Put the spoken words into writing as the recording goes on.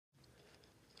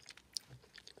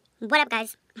What up,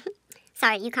 guys?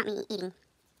 Sorry, you caught me eating.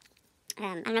 I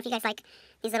don't know if you guys like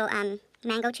these little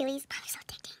mango chilies. Oh, they're so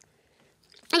addicting.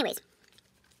 Anyways,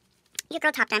 your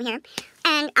girl Topdime here,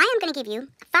 and I am going to give you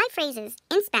 5 phrases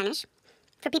in Spanish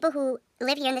for people who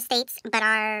live here in the States but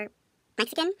are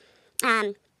Mexican.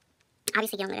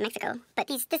 Obviously, you don't live in Mexico, but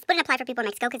this wouldn't apply for people in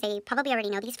Mexico because they probably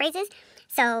already know these phrases,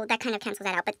 so that kind of cancels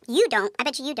that out. But you don't. I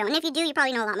bet you don't. And if you do, you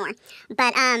probably know a lot more.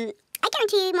 But I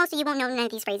guarantee you most of you won't know none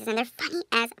of these phrases, and they're funny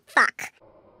as fuck.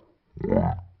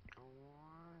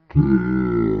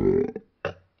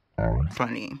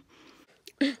 Funny.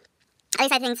 At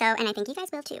least I think so, and I think you guys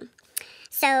will too.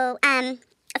 So,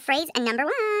 phrase number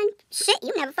 1. Shit,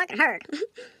 you never fucking heard.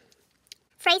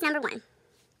 Phrase number 1.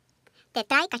 Te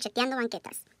trae cacheteando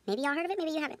banquetas. Maybe y'all heard of it,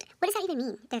 maybe you haven't. What does that even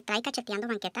mean? Te trae cacheteando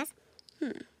banquetas?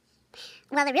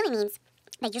 Well, it really means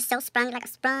that you're so sprung like a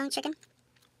sprung chicken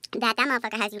that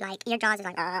motherfucker has you like, your jaws is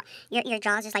like, your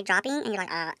jaws just like dropping, and you're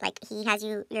like he has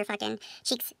you, your fucking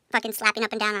cheeks fucking slapping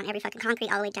up and down on every fucking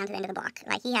concrete all the way down to the end of the block.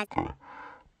 Like he has,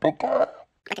 like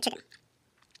a chicken.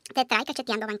 Te trae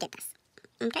cacheteando banquetas.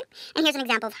 Okay? And here's an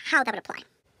example of how that would apply.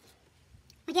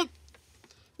 Oye,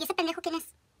 ¿y ese pendejo quién es?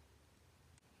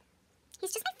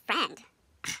 He's just my friend.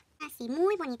 Así,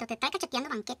 muy bonito. Te trae cacheteando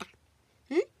banqueta.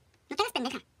 No te hagas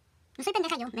pendeja. No soy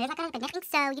pendeja yo. Me ves la cara de pendeja.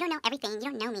 So, you don't know everything.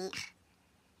 You don't know me.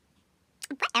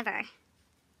 Whatever.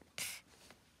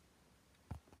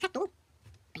 Tú.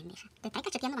 Pendeja. Te trae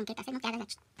cacheteando banquetas. No te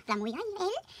hagas la muy...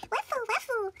 Ay, wafu,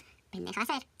 wafu. Pendeja, vas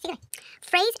a ver. Síguele.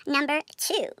 Phrase number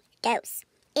 2. Dos.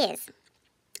 Is...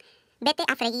 Vete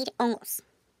a freír hongos.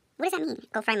 What does that mean?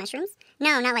 Go fry mushrooms?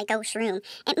 No, not like go shroom.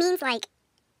 It means like...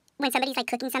 when somebody's like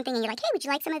cooking something and you're like, hey, would you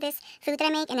like some of this food that I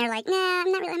make? And they're like, nah,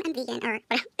 I'm not really, I'm vegan, or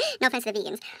no offense to the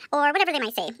vegans, or whatever they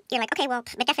might say. You're like, okay, well,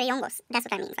 vete a freír hongos. That's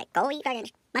what that means. Like, go eat fucking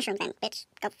mushrooms then, bitch.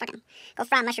 Go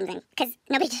fry mushrooms then. Because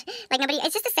nobody,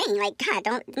 it's just a saying. Like, God,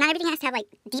 not everything has to have like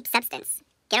deep substance.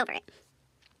 Get over it.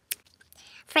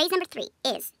 Phrase number 3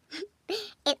 is,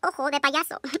 el ojo de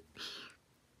payaso.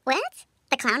 What?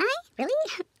 The clown eye?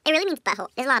 Really? It really means butthole.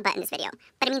 There's a lot of butt in this video,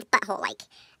 but it means butthole, like.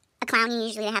 A clown,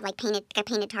 usually they have like a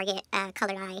painted target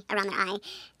colored eye around their eye.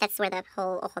 That's where the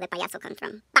whole ojo de payaso comes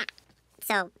from. Bah!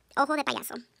 So, ojo de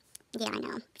payaso. Yeah, I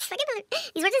know.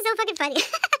 These words are so fucking funny.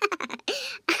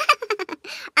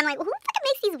 I'm like, who fucking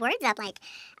makes these words up? Like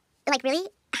really?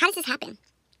 How does this happen?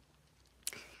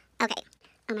 Okay.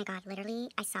 Oh my god, literally,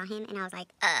 I saw him and I was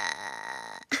like,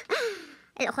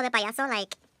 el ojo de payaso,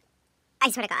 like, I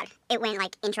swear to God, it went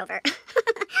like introvert.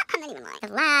 I'm not even lying. The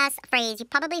last phrase, you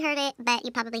probably heard it, but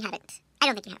you probably haven't. I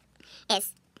don't think you have.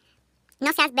 Is,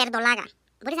 no seas verdolaga.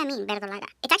 What does that mean, verdolaga?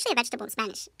 It's actually a vegetable in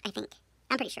Spanish, I think.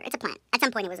 I'm pretty sure. It's a plant. At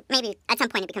some point it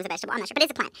becomes a vegetable. I'm not sure, but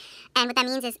it's a plant. And what that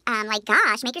means is, like,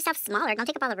 gosh, make yourself smaller. Don't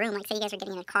take up all the room. Like, say you guys are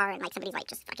getting in a car and, like, somebody's, like,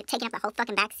 just fucking taking up the whole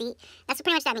fucking back seat. That's what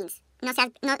pretty much that means. No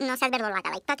seas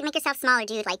verdolaga. Like, fucking make yourself smaller,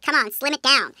 dude. Like, come on, slim it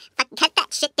down. Fucking cut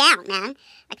that shit down, man.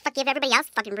 Like, fuck, give everybody else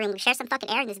fucking room. Share some fucking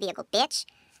air in this vehicle, bitch.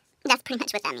 That's pretty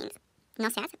much what that means. No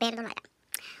seas verdolaga.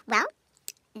 Well,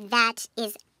 that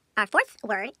is our 4th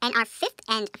word, and our 5th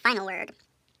and final word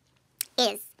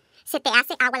is se te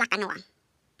hace agua la canoa.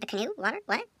 The canoe? Water?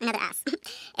 What? Another ass.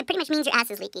 It pretty much means your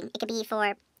ass is leaking. It could be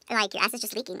for, like, your ass is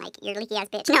just leaking, like, you're a leaky ass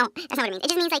bitch. No, that's not what it means. It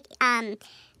just means, like,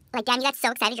 damn, you got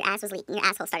so excited your ass was leaking. Your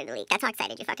asshole started to leak. That's how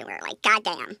excited you fucking were. Like,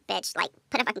 goddamn, bitch. Like,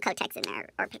 put a fucking Kotex in there,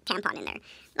 or put a tampon in there.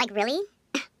 Like, really?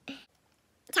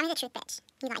 Tell me the truth, bitch.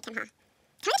 You like him, huh?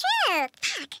 Tell me the truth!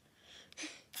 Fuck!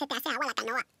 Se te hace agua la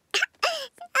canoa.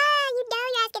 You know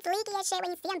your ass gets leaky as shit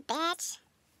when you see him, bitch.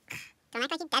 Don't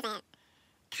act like he doesn't.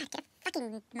 God, get a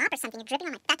fucking mop or something. You're dripping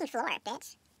on my fucking floor,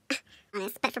 bitch.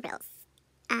 Honest, but for bills.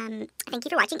 Thank you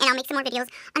for watching, and I'll make some more videos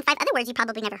on 5 other words you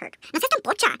probably never heard. No seas tan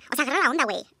pocha. O sea, agarra la onda,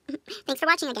 wey. Thanks for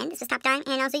watching again. This was Topdime,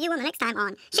 and I'll see you on the next time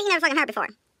on shit you never fucking heard before.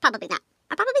 Probably not.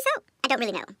 Or probably so. I don't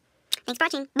really know. Thanks for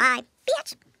watching. Bye.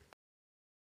 Bitch.